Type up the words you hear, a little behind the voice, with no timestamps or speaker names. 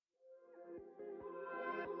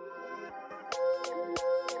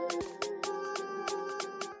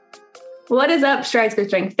What is up, Strides for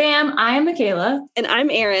Strength fam? I am Michaela. And I'm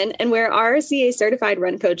Erin, and we're RCA certified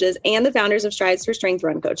run coaches and the founders of Strides for Strength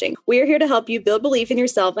Run Coaching. We are here to help you build belief in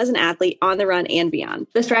yourself as an athlete on the run and beyond.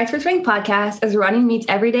 The Strides for Strength podcast is running meets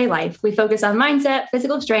everyday life. We focus on mindset,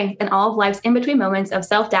 physical strength, and all of life's in-between moments of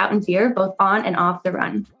self-doubt and fear, both on and off the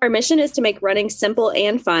run. Our mission is to make running simple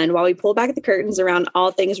and fun while we pull back the curtains around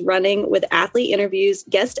all things running with athlete interviews,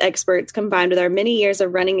 guest experts, combined with our many years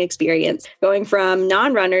of running experience, going from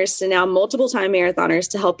non-runners to now multiple-time marathoners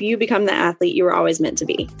to help you become the athlete you were always meant to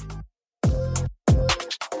be.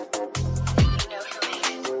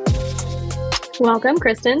 Welcome,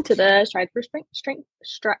 Kristen, to the Strides for Strength.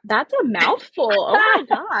 That's a mouthful. Oh my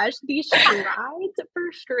gosh, the Strides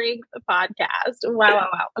for Strength podcast. Wow.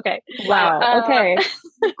 Okay. Wow. Okay.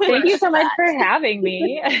 Thank you so much for having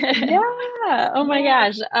me. Yeah. Oh my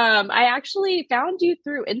gosh. I actually found you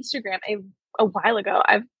through Instagram a while ago.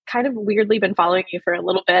 I've kind of weirdly been following you for a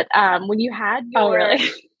little bit. When you had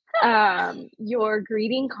your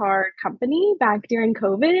greeting card company back during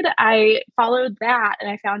COVID, I followed that and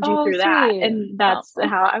I found you through that. And that's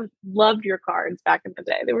how I loved your cards back in the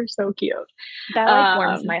day. They were so cute. That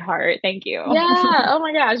warms my heart. Thank you. Yeah. Oh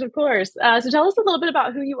my gosh, of course. So tell us a little bit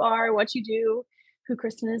about who you are, what you do, who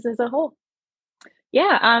Kristen is as a whole.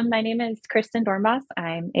 Yeah. My name is Kristen Doornbos.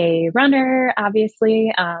 I'm a runner,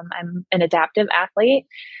 obviously. I'm an adaptive athlete.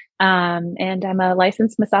 And I'm a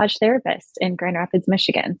licensed massage therapist in Grand Rapids,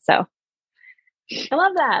 Michigan. So I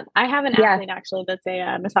love that. I have an athlete actually that's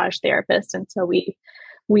a massage therapist. And so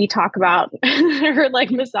we talk about her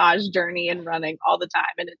massage journey and running all the time.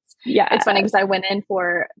 And it's funny because I went in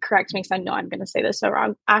for, correct me because I know I'm going to say this so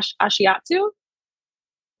wrong, ashiatsu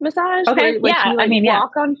massage. Okay. Where, you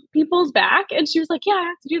walk on people's back. And she was like, yeah, I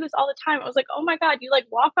have to do this all the time. I was like, oh my God, you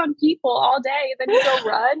walk on people all day and then you go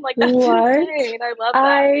run. That's insane. I love that.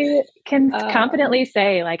 I can confidently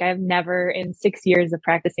say I've never, in 6 years of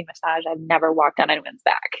practicing massage, I've never walked on anyone's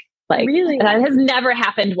back. Really? That has never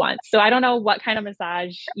happened once. So I don't know what kind of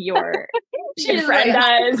massage your friend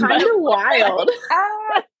does. Kind of wild.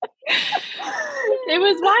 It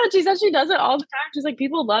was wild. She said she does it all the time. She's like,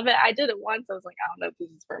 people love it. I did it once. I was like, I don't know if this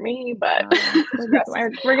is for me, but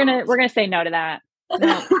we're gonna say no to that.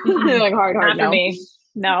 No. hard Not no. for me.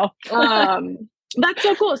 No. That's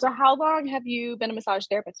so cool. So how long have you been a massage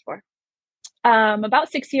therapist for?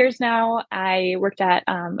 About 6 years now. I worked at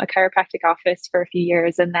a chiropractic office for a few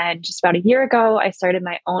years, and then just about a year ago, I started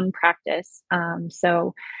my own practice.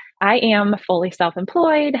 So I am fully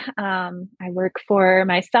self-employed. I work for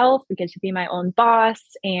myself. I get to be my own boss,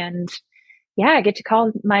 and I get to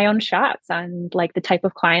call my own shots on the type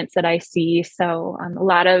of clients that I see. So a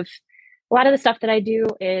lot of the stuff that I do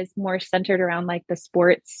is more centered around the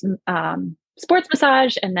sports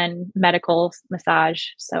massage and then medical massage.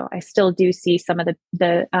 So I still do see some of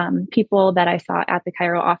the people that I saw at the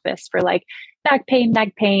chiro office for back pain,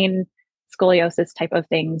 neck pain, scoliosis type of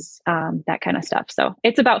things, that kind of stuff. So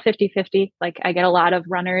it's about 50-50. I get a lot of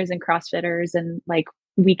runners and CrossFitters and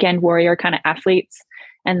weekend warrior kind of athletes.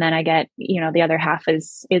 And then I get, the other half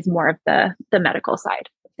is more of the medical side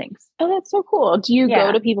of things. Oh, that's so cool. Do you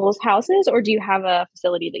go to people's houses or do you have a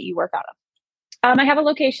facility that you work out of? I have a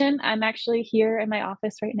location. I'm actually here in my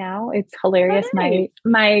office right now. It's hilarious. Oh, nice.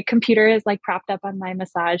 My computer is propped up on my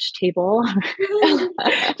massage table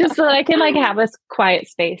just so that I can have a quiet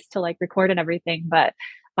space to record and everything. But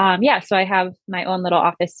so I have my own little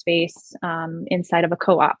office space inside of a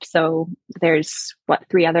co-op. So there's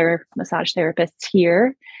 3 other massage therapists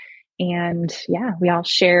here. And we all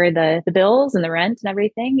share the bills and the rent and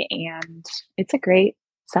everything. And it's a great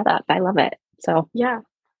setup. I love it. So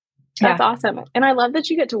That's awesome. And I love that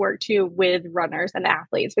you get to work too with runners and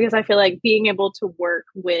athletes, because I feel like being able to work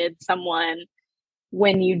with someone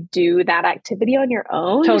when you do that activity on your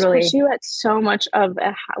own just puts you at so much of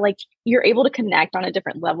you're able to connect on a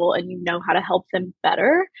different level and you know how to help them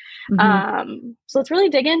better. Mm-hmm. So let's really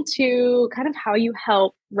dig into kind of how you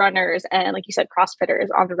help runners and, like you said, CrossFitters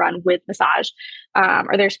on the run with massage.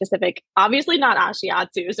 Are there specific, obviously not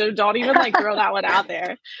ashiatsu, so don't even throw that one out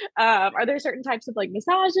there. Are there certain types of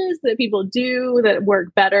massages that people do that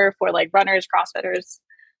work better for runners, CrossFitters?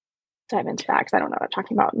 Dive into that because I don't know what I'm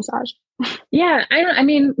talking about massage. Yeah, I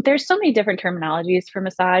mean, there's so many different terminologies for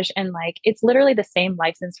massage, and it's literally the same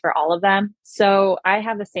license for all of them. So I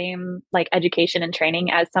have the same education and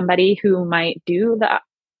training as somebody who might do the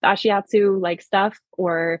ashiatsu stuff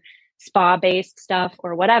or spa based stuff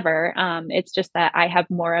or whatever. It's just that I have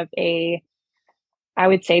more of a I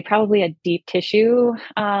would say probably a deep tissue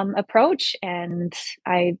approach. And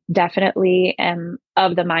I definitely am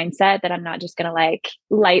of the mindset that I'm not just gonna like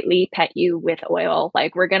lightly pet you with oil.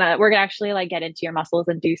 Like we're gonna actually like get into your muscles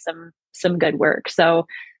and do some good work. So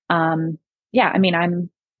yeah, I mean, I'm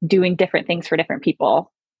doing different things for different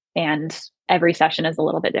people. And every session is a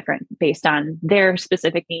little bit different based on their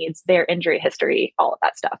specific needs, their injury history, all of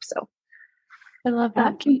that stuff. So I love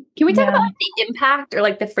that. Can we talk about like, the impact or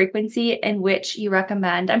like the frequency in which you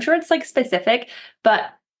recommend? I'm sure it's like specific,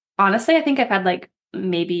 but honestly, I think I've had like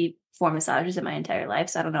maybe 4 massages in my entire life.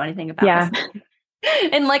 So I don't know anything about massage.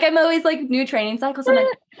 And like, I'm always like new training cycles. I'm like,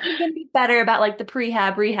 I'm going to be better about like the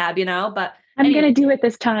prehab, rehab, you know, but I'm going to do it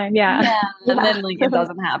this time. Yeah. And then like, it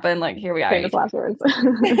doesn't happen. Like, here we are. Famous last words.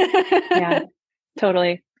 Yeah,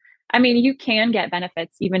 totally. I mean, you can get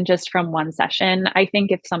benefits even just from one session. I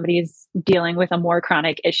think if somebody's dealing with a more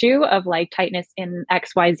chronic issue of like tightness in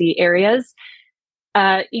XYZ areas,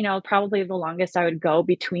 probably the longest I would go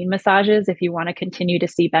between massages if you want to continue to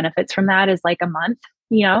see benefits from that is like a month,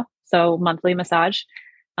 so monthly massage.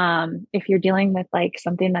 If you're dealing with like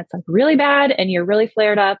something that's like really bad and you're really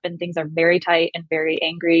flared up and things are very tight and very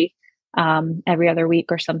angry, every other week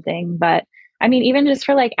or something. But I mean, even just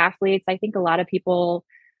for like athletes, I think a lot of people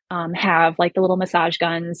have like the little massage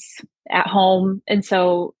guns at home. And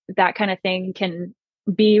so that kind of thing can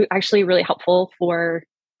be actually really helpful for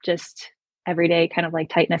just everyday kind of like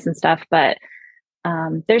tightness and stuff. But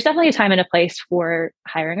there's definitely a time and a place for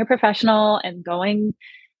hiring a professional and going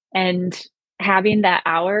and having that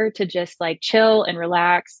hour to just like chill and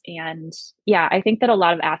relax. And yeah, I think that a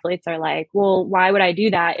lot of athletes are like, well, why would I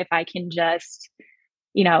do that if I can just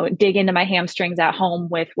dig into my hamstrings at home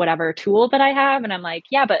with whatever tool that I have? And I'm like,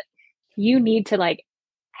 yeah, but you need to like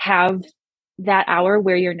have that hour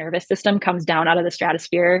where your nervous system comes down out of the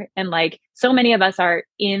stratosphere. And like, so many of us are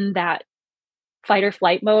in that fight or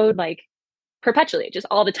flight mode, like perpetually, just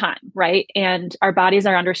all the time. Right. And our bodies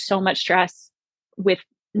are under so much stress with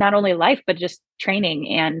not only life, but just training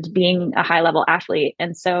and being a high level athlete.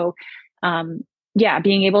 And so,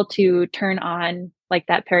 being able to turn on like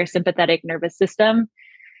that parasympathetic nervous system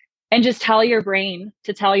and just tell your brain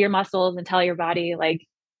to tell your muscles and tell your body, like,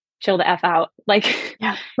 chill the F out. Like,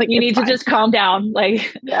 like you need to just calm down.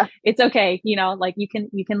 Like, it's okay. Like you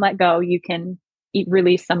can let go, you can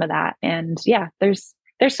release some of that. And there's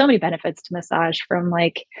so many benefits to massage, from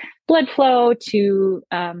like blood flow to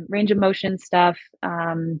range of motion stuff,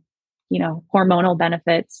 hormonal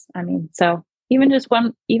benefits. I mean, so even just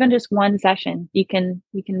one session, you can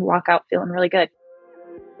walk out feeling really good.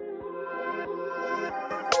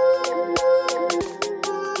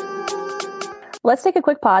 Let's take a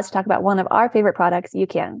quick pause to talk about one of our favorite products,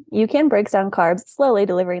 UCAN. UCAN breaks down carbs slowly,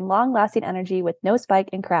 delivering long-lasting energy with no spike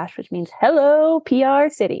and crash, which means hello, PR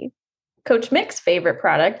City. Coach Mick's favorite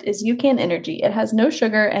product is UCAN Energy. It has no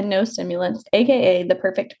sugar and no stimulants, aka the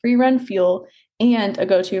perfect pre-run fuel and a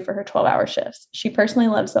go-to for her 12-hour shifts. She personally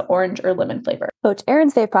loves the orange or lemon flavor. Coach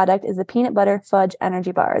Erin's favorite product is the peanut butter fudge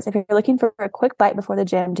energy bars. If you're looking for a quick bite before the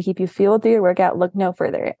gym to keep you fueled through your workout, look no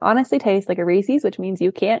further. It honestly tastes like a Reese's, which means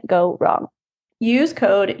you can't go wrong. Use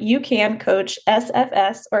code UCANCoach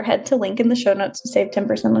SFS or head to link in the show notes to save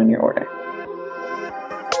 10% on your order.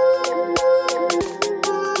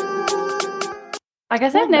 I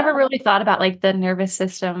guess I've never really thought about like the nervous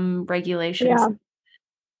system regulations.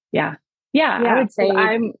 Yeah. I would say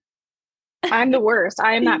I'm the worst.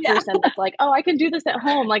 I am that person that's like, oh, I can do this at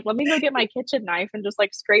home. Like, let me go get my kitchen knife and just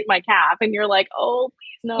like scrape my calf. And you're like, oh, please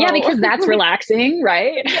no. Yeah, because that's relaxing,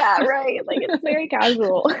 right? Yeah, right. Like it's very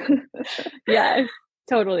casual. Yeah,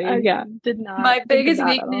 totally. Did not. My biggest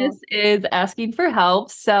weakness is asking for help.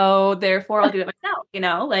 So therefore I'll do it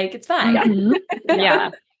myself, like it's fine. Mm-hmm.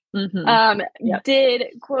 Yeah. Mm-hmm. Did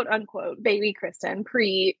quote unquote baby Kristen,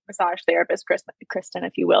 pre-massage therapist Kristen,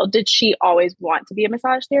 if you will, did she always want to be a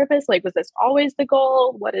massage therapist? Like, was this always the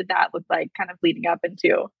goal? What did that look like kind of leading up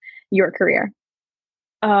into your career?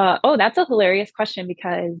 That's a hilarious question,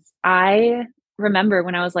 because I remember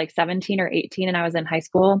when I was like 17 or 18 and I was in high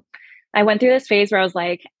school, I went through this phase where I was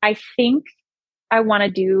like, I think I want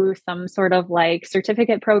to do some sort of like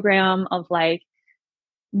certificate program of like,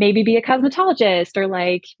 maybe be a cosmetologist or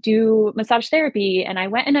like do massage therapy. And I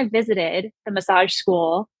went and I visited the massage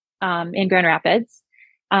school in Grand Rapids.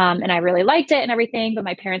 And I really liked it and everything. But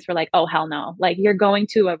my parents were like, oh, hell no. Like, you're going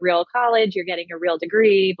to a real college, you're getting a real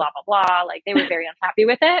degree, blah, blah, blah. Like, they were very unhappy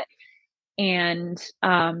with it. And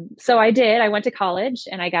so I did. I went to college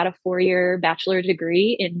and I got a 4-year bachelor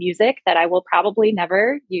degree in music that I will probably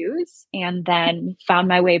never use. And then found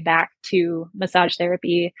my way back to massage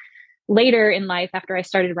therapy later in life, after I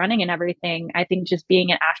started running and everything, I think just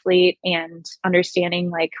being an athlete and understanding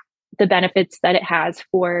like the benefits that it has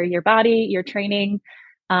for your body, your training,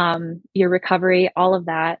 your recovery, all of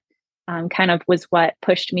that, kind of was what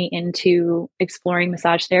pushed me into exploring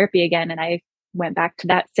massage therapy again. And I went back to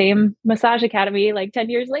that same massage academy like 10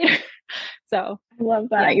 years later. So I love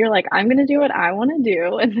that. Yeah. You're like, I'm going to do what I want to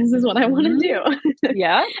do. And this is what I want to do.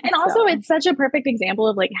 Yeah. And also it's such a perfect example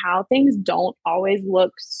of like how things don't always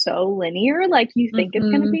look so linear. Like you think it's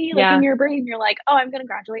going to be like in your brain, you're like, oh, I'm going to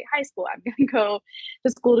graduate high school. I'm going to go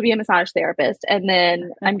to school to be a massage therapist. And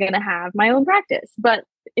then I'm going to have my own practice. But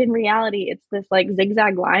in reality, it's this like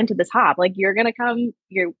zigzag line to the top. Like you're going to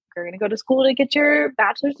go to school to get your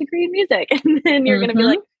bachelor's degree in music. And then you're going to be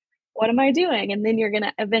like, what am I doing? And then you're going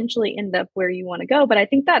to eventually end up where you want to go. But I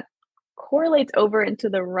think that correlates over into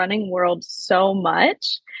the running world so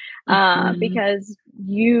much because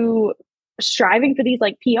you striving for these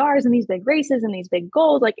like PRs and these big races and these big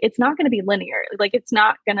goals, like it's not going to be linear. Like it's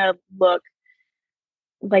not going to look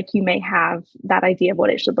like you may have that idea of what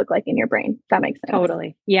it should look like in your brain. That makes sense.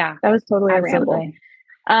 Totally. Yeah. That was totally a ramble.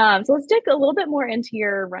 So let's dig a little bit more into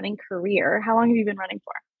your running career. How long have you been running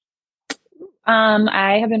for?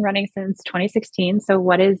 I have been running since 2016. So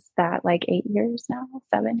what is that, like 8 years now?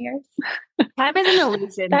 7 years? Time is an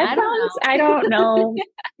illusion. I don't know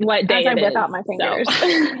what day I whip out my fingers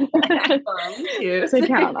to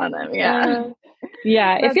count on them. Yeah.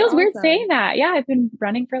 Yeah. It feels weird saying that. Yeah. I've been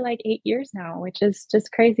running for like 8 years now, which is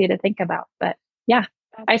just crazy to think about. But yeah,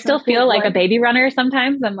 I still feel like a baby runner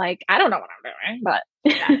sometimes. I'm like, I don't know what I'm doing, but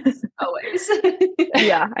yes, always.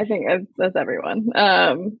 Yeah. I think that's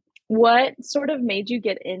everyone. What sort of made you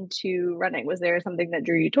get into running? Was there something that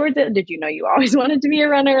drew you towards it? Did you know you always wanted to be a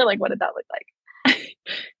runner? Like, what did that look like?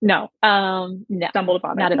 No, Stumbled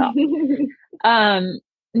upon not it. At all.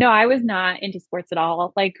 No, I was not into sports at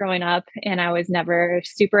all, like growing up, and I was never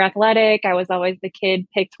super athletic. I was always the kid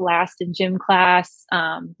picked last in gym class,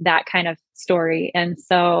 that kind of story. And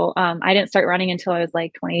so, I didn't start running until I was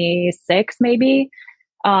like 26, maybe,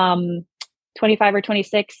 25 or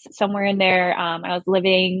 26, somewhere in there. I was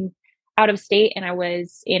living out of state and I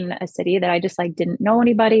was in a city that I just like didn't know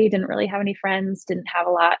anybody, didn't really have any friends, didn't have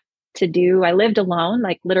a lot to do. I lived alone,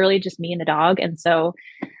 like literally just me and the dog. And so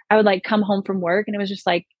I would like come home from work and it was just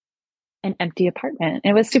like an empty apartment.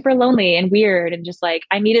 And it was super lonely and weird. And just like,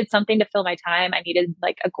 I needed something to fill my time. I needed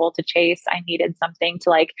like a goal to chase. I needed something to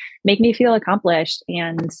like make me feel accomplished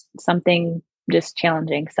and something just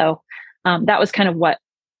challenging. So that was kind of what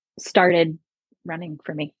started running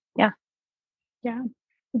for me. Yeah. Yeah.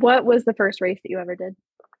 What was the first race that you ever did?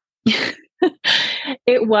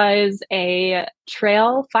 It was a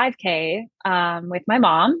trail 5K with my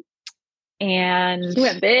mom. And she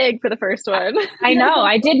went big for the first one. I know.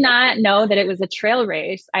 I did not know that it was a trail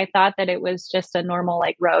race. I thought that it was just a normal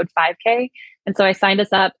like road 5K. And so I signed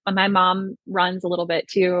us up. My mom runs a little bit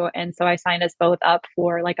too. And so I signed us both up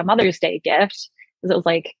for like a Mother's Day gift. Because it was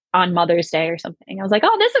like on Mother's Day or something. I was like,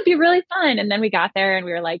 oh, this would be really fun. And then we got there and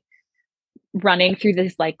we were like running through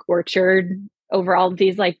this like orchard over all of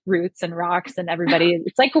these like roots and rocks and everybody.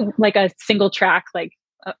 It's like a single track. Like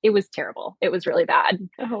it was terrible. It was really bad.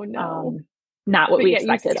 Oh no. Not what we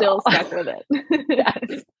expected. You still stuck with it.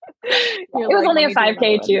 Yes. It was only a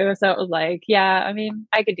 5K too. So it was like, yeah, I mean,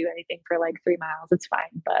 I could do anything for like 3 miles. It's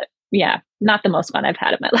fine. But yeah, not the most fun I've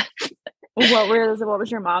had in my life. What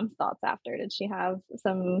was your mom's thoughts after? Did she have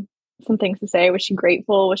some things to say? Was she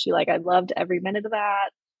grateful? Was she like, I loved every minute of that?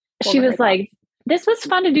 She was like, this was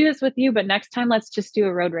fun to do this with you, but next time let's just do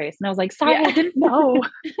a road race. And I was like, sorry, I didn't know.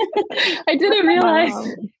 I didn't realize.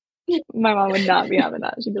 My mom would not be having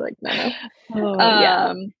that. She'd be like, no.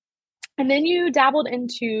 Yeah. And then you dabbled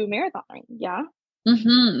into marathoning. Yeah.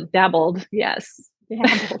 Mm-hmm. Dabbled. Yes.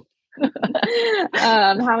 Dabbled.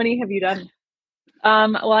 How many have you done?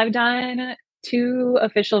 Well, I've done 2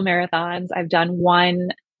 official marathons. I've done one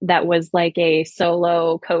that was like a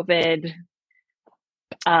solo COVID,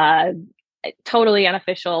 totally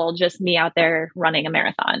unofficial, just me out there running a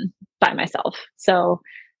marathon by myself. So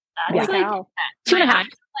that's like 2.5.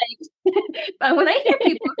 Like, when I hear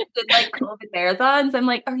people who did like COVID marathons, I'm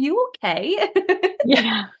like, are you okay?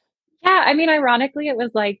 Yeah. Yeah. I mean, ironically, it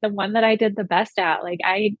was like the one that I did the best at. Like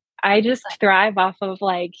I just thrive off of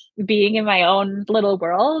like being in my own little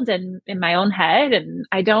world and in my own head. And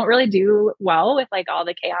I don't really do well with like all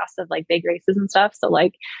the chaos of like big races and stuff. So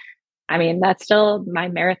like, I mean, that's still my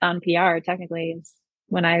marathon PR technically is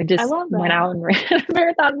when I just went out and ran a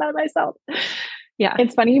marathon by myself. Yeah.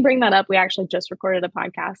 It's funny you bring that up. We actually just recorded a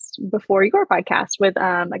podcast before your podcast with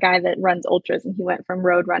a guy that runs ultras, and he went from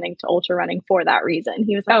road running to ultra running for that reason.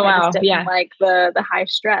 He was like, Oh, I wow. just didn't Yeah. like the high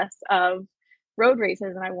stress of road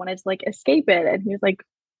races, and I wanted to like escape it. And he was like,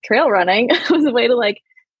 trail running was a way to like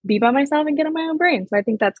be by myself and get in my own brain. So I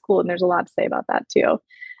think that's cool. And there's a lot to say about that too,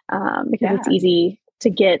 because it's easy to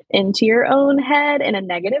get into your own head in a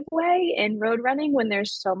negative way in road running when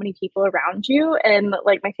there's so many people around you. And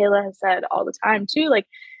like Michaela has said all the time too, like,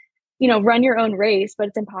 you know, run your own race, but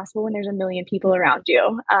it's impossible when there's a million people around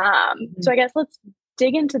you. So I guess let's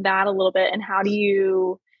dig into that a little bit. And how do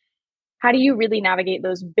you really navigate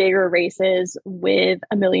those bigger races with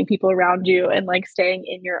a million people around you and like staying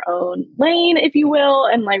in your own lane, if you will,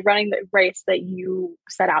 and like running the race that you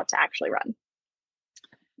set out to actually run?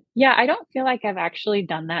 Yeah, I don't feel like I've actually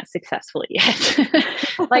done that successfully yet.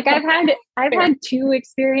 Like I've had two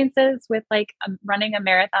experiences with like running a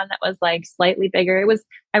marathon that was like slightly bigger.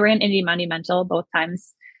 I ran Indy Monumental both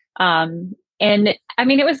times. And I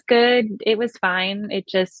mean, it was good. It was fine. It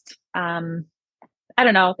just, I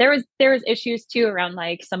don't know. There was issues too around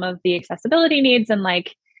like some of the accessibility needs and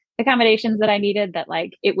like accommodations that I needed that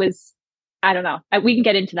like, it was, I don't know. We can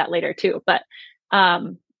get into that later too, but,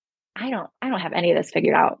 I don't have any of this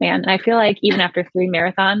figured out, man. And I feel like even after 3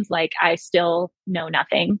 marathons, like I still know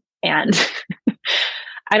nothing. And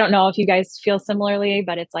I don't know if you guys feel similarly,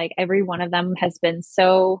 but it's like every one of them has been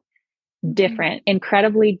so different,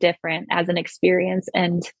 incredibly different as an experience.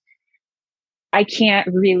 And I can't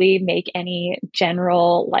really make any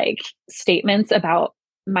general like statements about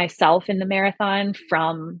myself in the marathon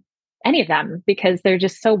from any of them because they're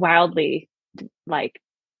just so wildly like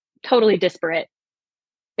totally disparate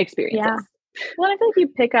experiences. Yeah. Well, I feel like you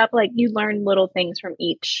pick up, like you learn little things from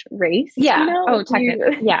each race. Yeah. You know? Oh,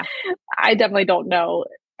 technically. Yeah. I definitely don't know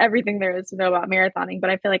everything there is to know about marathoning, but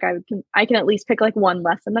I feel like I can at least pick like one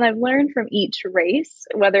lesson that I've learned from each race,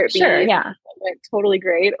 whether it be went totally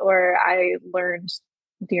great or I learned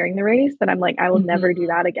during the race that I'm like, I will never do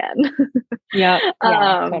that again. Yeah.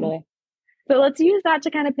 Totally. So let's use that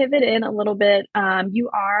to kind of pivot in a little bit. You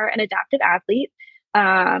are an adaptive athlete.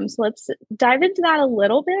 So let's dive into that a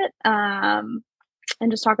little bit and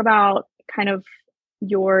just talk about kind of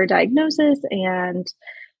your diagnosis and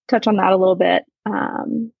touch on that a little bit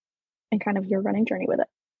and kind of your running journey with it.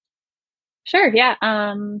 Sure. Yeah.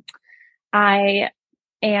 I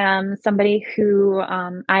am somebody who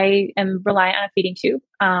I am reliant on a feeding tube.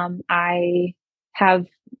 I have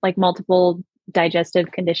like multiple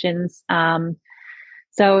digestive conditions.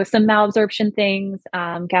 So some malabsorption things,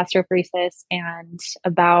 gastroparesis, and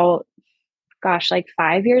about, like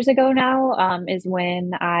 5 years ago now, is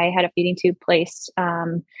when I had a feeding tube placed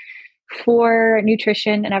for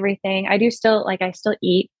nutrition and everything. I still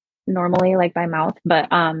eat normally, like by mouth, but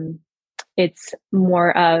it's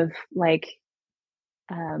more of like,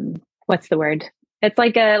 what's the word? It's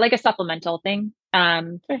like a supplemental thing.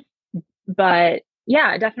 But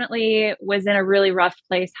yeah, definitely was in a really rough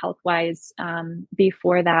place health-wise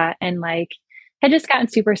before that, and like had just gotten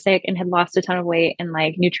super sick and had lost a ton of weight, and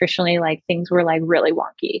like nutritionally, like things were like really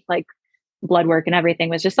wonky, like blood work and everything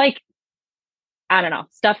was just like, I don't know,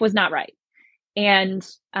 stuff was not right. And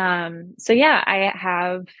so yeah, I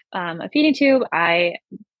have a feeding tube. I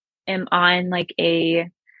am on like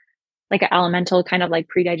an elemental kind of like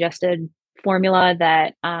pre-digested formula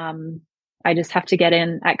that I just have to get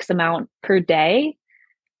in X amount per day.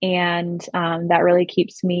 And that really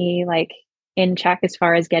keeps me like in check as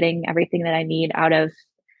far as getting everything that I need out of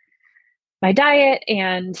my diet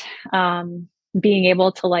and being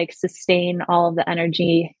able to like sustain all of the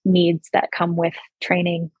energy needs that come with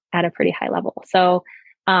training at a pretty high level. So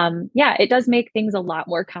yeah, it does make things a lot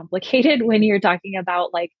more complicated when you're talking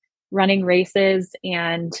about like running races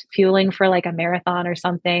and fueling for like a marathon or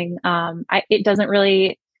something. It doesn't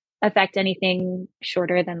really affect anything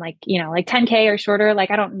shorter than like, like 10K or shorter.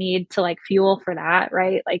 Like I don't need to like fuel for that.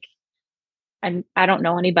 Right. Like I don't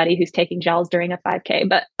know anybody who's taking gels during a 5K,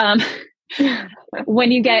 but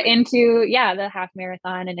when you get into, the half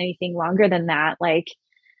marathon and anything longer than that, like,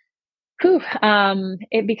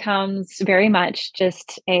 it becomes very much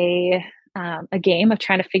just a game of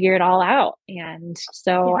trying to figure it all out. And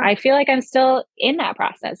so I feel like I'm still in that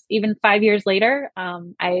process. Even 5 years later,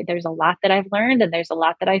 there's a lot that I've learned and there's a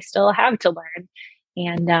lot that I still have to learn.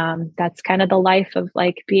 And that's kind of the life of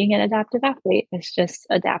like being an adaptive athlete. It's just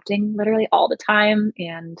adapting literally all the time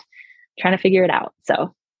and trying to figure it out.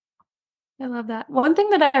 So I love that. One thing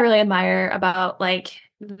that I really admire about like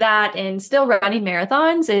that and still running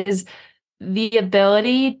marathons is the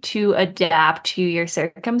ability to adapt to your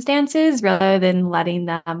circumstances rather than letting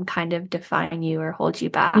them kind of define you or hold you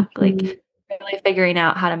back. Like really figuring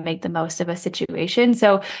out how to make the most of a situation.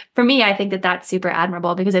 So for me, I think that that's super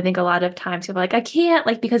admirable because I think a lot of times people are like, I can't,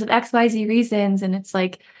 like, because of XYZ reasons. And it's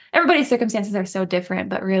like everybody's circumstances are so different,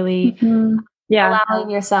 but really Yeah. allowing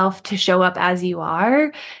yourself to show up as you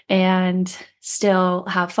are and still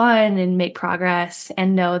have fun and make progress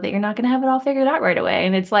and know that you're not going to have it all figured out right away.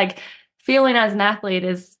 And it's like feeling as an athlete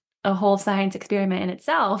is a whole science experiment in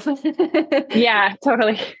itself. Yeah,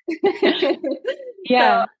 totally.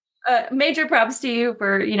 Yeah. So, major props to you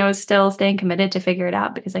for, still staying committed to figure it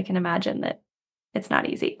out because I can imagine that it's not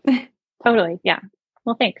easy. Totally. Yeah.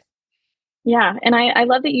 Well, thanks. Yeah. And I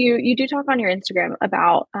love that you do talk on your Instagram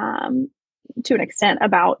about, to an extent,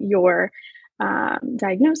 about your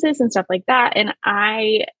diagnosis and stuff like that. And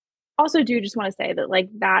I also do just want to say that, like,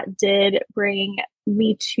 that did bring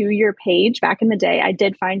me to your page back in the day. I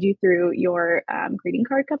did find you through your greeting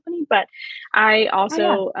card company, but I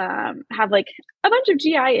also have like a bunch of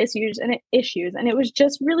GI issues, and it was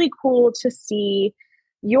just really cool to see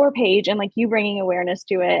your page and like you bringing awareness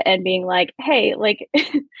to it and being like, hey, like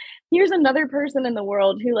here's another person in the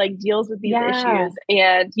world who like deals with these issues,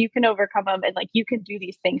 and you can overcome them, and like you can do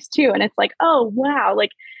these things too. And it's like, oh wow,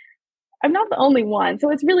 like I'm not the only one.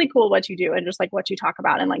 So it's really cool what you do and just like what you talk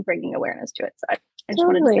about and like bringing awareness to it. So I just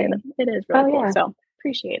wanted to say that it is really cool. So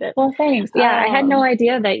appreciate it. Well, thanks. Yeah. I had no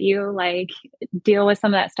idea that you like deal with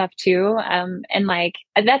some of that stuff too. And like,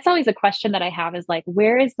 that's always a question that I have is like,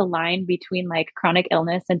 where is the line between like chronic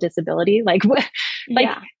illness and disability? Like,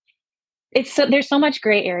 it's so, there's so much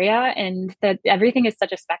gray area, and that everything is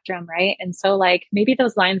such a spectrum. Right. And so like, maybe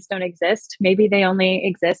those lines don't exist. Maybe they only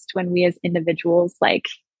exist when we as individuals like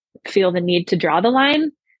feel the need to draw the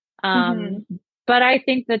line. But I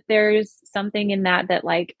think that there's something in that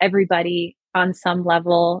like everybody on some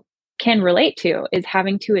level can relate to, is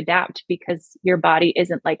having to adapt because your body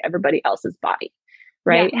isn't like everybody else's body,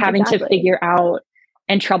 right? Having to figure out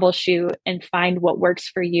and troubleshoot and find what works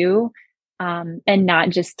for you, and not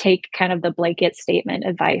just take kind of the blanket statement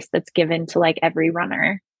advice that's given to like every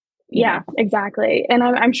runner. Yeah, exactly. And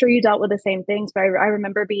I'm sure you dealt with the same things, but I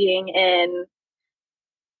remember being in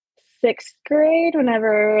 6th grade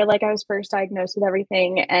whenever like I was first diagnosed with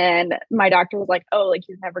everything, and my doctor was like, oh, like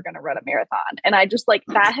you're never going to run a marathon. And I just like,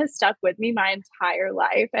 that has stuck with me my entire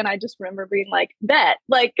life. And I just remember being like, bet,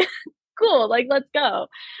 like cool, like let's go.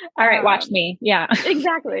 All right, watch me. Yeah.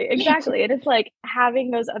 Exactly. And it's like having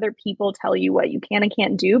those other people tell you what you can and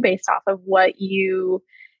can't do based off of what you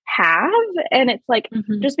have. And it's like,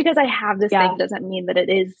 just because I have this thing doesn't mean that it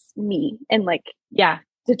is me, and like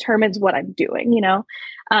determines what I'm doing,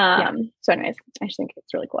 So anyways, I just think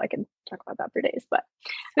it's really cool. I can talk about that for days, but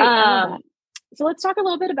so let's talk a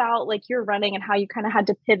little bit about like your running and how you kind of had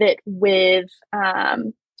to pivot with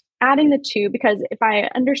adding the tube, because if I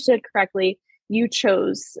understood correctly, you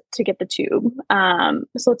chose to get the tube.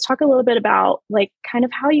 So let's talk a little bit about like kind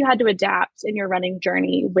of how you had to adapt in your running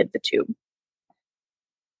journey with the tube.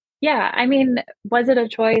 Yeah, I mean, was it a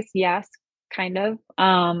choice? Yes, kind of.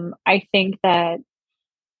 I think that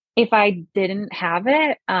if I didn't have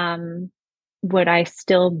it, would I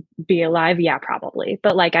still be alive? Yeah, probably.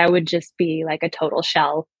 But like, I would just be like a total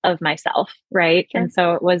shell of myself. Right. Sure. And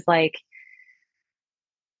so it was like,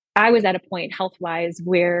 I was at a point health wise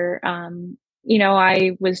where,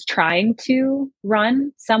 I was trying to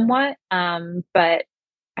run somewhat. But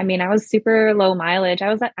I mean, I was super low mileage.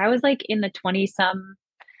 I was like in the 20 some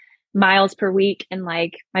miles per week, and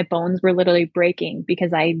like my bones were literally breaking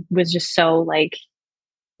because I was just so like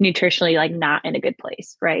nutritionally like not in a good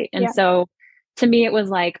place. Right. And so to me, it was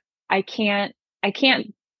like, I can't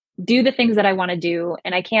do the things that I want to do,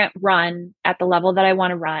 and I can't run at the level that I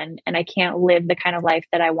want to run, and I can't live the kind of life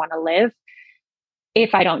that I want to live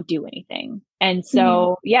if I don't do anything. And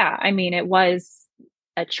so, I mean, it was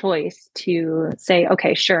a choice to say,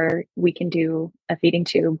 okay, sure, we can do a feeding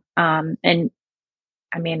tube. And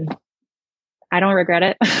I mean, I don't regret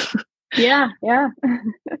it. Yeah.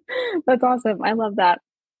 That's awesome. I love that.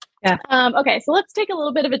 Yeah. Okay, so let's take a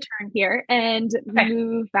little bit of a turn here and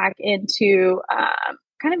move back into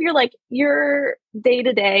kind of your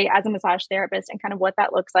day-to-day as a massage therapist and kind of what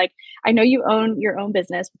that looks like. I know you own your own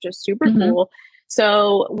business, which is super cool.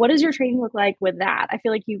 So what does your training look like with that? I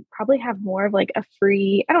feel like you probably have more of like a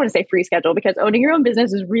free, I don't want to say free schedule, because owning your own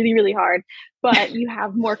business is really, really hard, but you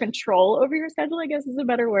have more control over your schedule, I guess is a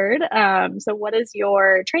better word. So what does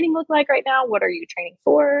your training look like right now? What are you training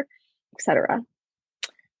for, etc.?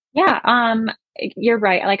 Yeah, you're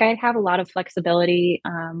right. Like I have a lot of flexibility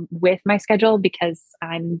with my schedule because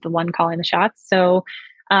I'm the one calling the shots. So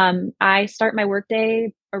I start my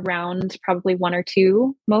workday around probably 1 or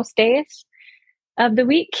 2 most days. of the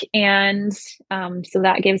week. And so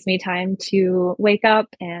that gives me time to wake up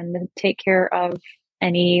and take care of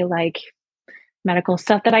any like medical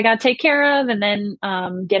stuff that I got to take care of, and then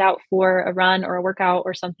get out for a run or a workout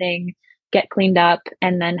or something, get cleaned up,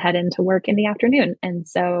 and then head into work in the afternoon. And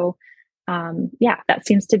so, that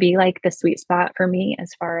seems to be like the sweet spot for me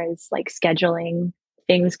as far as like scheduling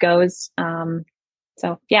things goes.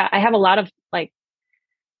 So yeah, I have a lot of like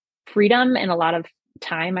freedom and a lot of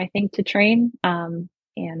time, I think, to train.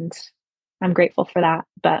 And I'm grateful for that,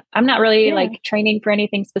 but I'm not really like training for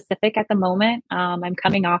anything specific at the moment. I'm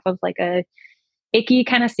coming off of like a icky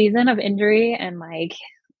kind of season of injury and like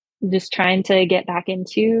just trying to get back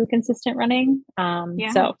into consistent running.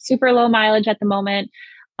 So super low mileage at the moment.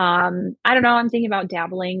 I don't know. I'm thinking about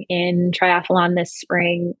dabbling in triathlon this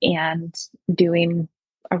spring and doing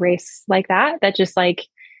a race like that just like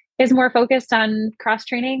is more focused on cross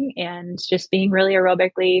training and just being really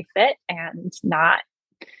aerobically fit and not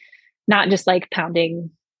just like pounding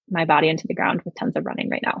my body into the ground with tons of running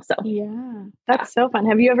right now. So that's so fun.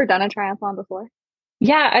 Have you ever done a triathlon before?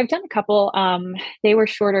 Yeah, I've done a couple. They were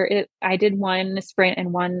shorter. I did one sprint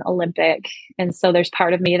and one Olympic. And so there's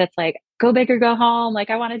part of me that's like, go big or go home. Like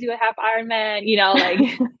I want to do a half Ironman, like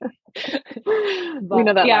we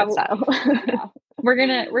know that lifestyle. We're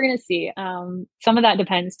gonna see. Some of that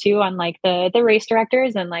depends too on like the race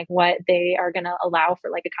directors and like what they are gonna allow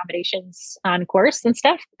for like accommodations on course and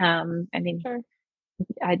stuff.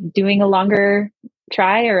 Doing a longer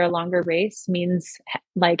try or a longer race means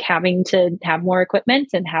like having to have more equipment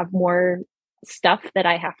and have more stuff that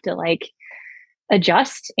I have to like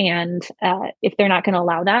adjust. And if they're not going to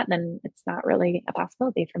allow that, then it's not really a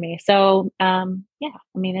possibility for me. So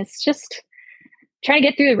it's just trying to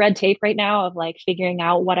get through the red tape right now of like figuring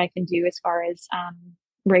out what I can do as far as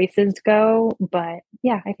races go. But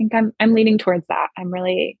yeah, I think I'm leaning towards that. I'm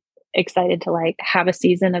really excited to like have a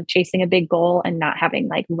season of chasing a big goal and not having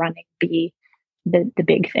like running be the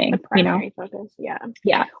big thing, the primary focus.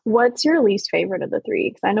 Yeah. What's your least favorite of the three?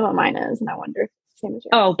 Because I know what mine is, and I wonder if it's the same as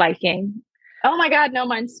yours. Oh, biking. Oh my God, no,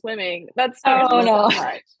 mine's swimming. That's so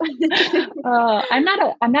much. I'm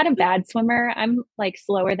not a bad swimmer. I'm like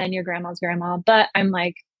slower than your grandma's grandma, but I'm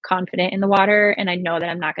like confident in the water, and I know that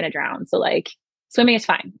I'm not going to drown. So like swimming is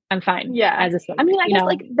fine. I'm fine. Yeah. As a swimmer. I mean, I guess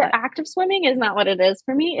like the act of swimming is not what it is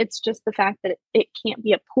for me. It's just the fact that it can't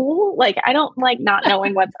be a pool. Like I don't like not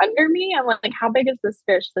knowing what's under me. I'm like, how big is this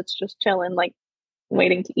fish that's just chilling, like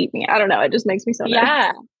waiting to eat me? I don't know. It just makes me so nervous.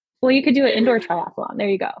 Yeah. Well, you could do an indoor triathlon. There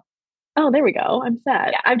you go. Oh, there we go. I'm set.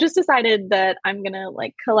 Yeah. I've just decided that I'm going to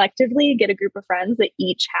like collectively get a group of friends that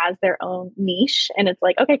each has their own niche. And it's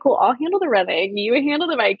like, okay, cool. I'll handle the running. You handle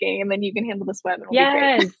the biking, and then you can handle the swim.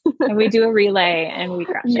 Yes. And we do a relay and we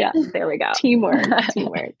crush it. There we go. Teamwork.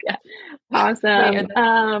 Yeah. Awesome. Wait, is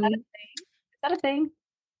that a thing?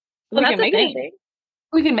 We can make it a thing.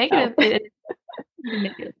 We can make it. We can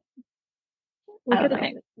make it. But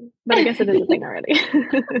I guess it is a thing already.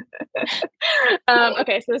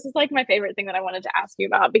 Okay, so this is like my favorite thing that I wanted to ask you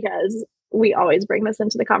about, because we always bring this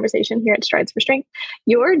into the conversation here at Strides for Strength.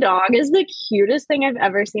 Your dog is the cutest thing I've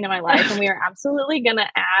ever seen in my life, and we are absolutely going to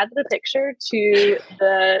add the picture to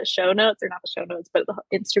the show notes, or not the show notes, but the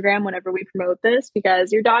Instagram whenever we promote this,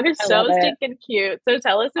 because your dog is so stinking cute. So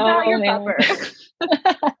tell us about your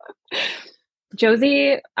pupper.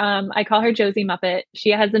 Josie, I call her Josie Muppet. She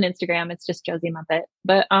has an Instagram. It's just Josie Muppet.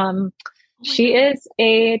 But she is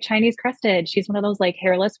a Chinese crested. She's one of those like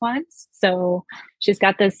hairless ones. So she's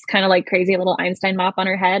got this kind of like crazy little Einstein mop on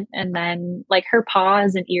her head. And then like her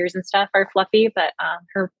paws and ears and stuff are fluffy, but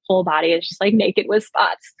her whole body is just like naked with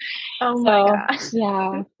spots. Oh my gosh.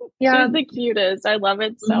 Yeah. She's the cutest. I love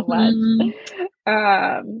it so much.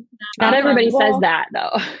 Not everybody says that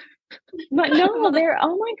though. But no, oh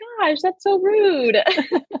my gosh, that's so rude.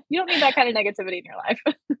 You don't need that kind of negativity in your life.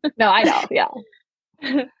 No, I know. Yeah.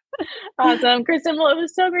 Awesome. Kristen, well, it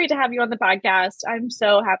was so great to have you on the podcast. I'm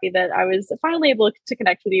so happy that I was finally able to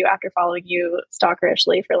connect with you after following you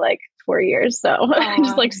stalkerishly for like 4 years. So I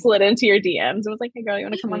just like slid into your DMs and was like, hey girl, you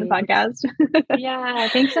want to come on the podcast? Yeah.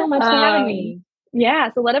 Thanks so much for having me. Yeah.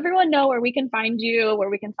 So let everyone know where we can find you, where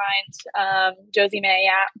we can find Josie May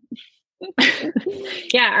at.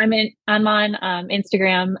 Yeah, I'm on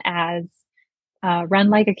Instagram as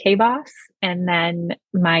Run Like a K-Boss, and then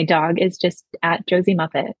my dog is just at Josie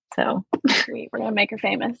Muppet. So sweet. We're gonna make her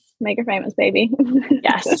famous, baby.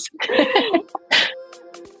 Yes.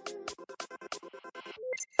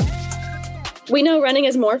 We know running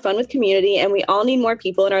is more fun with community, and we all need more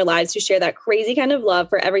people in our lives who share that crazy kind of love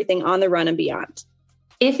for everything on the run and beyond.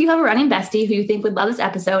 If you have a running bestie who you think would love this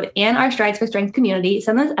episode and our Strides for Strength community,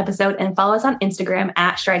 send them this episode and follow us on Instagram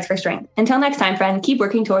at Strides for Strength. Until next time, friend, keep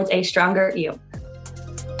working towards a stronger you.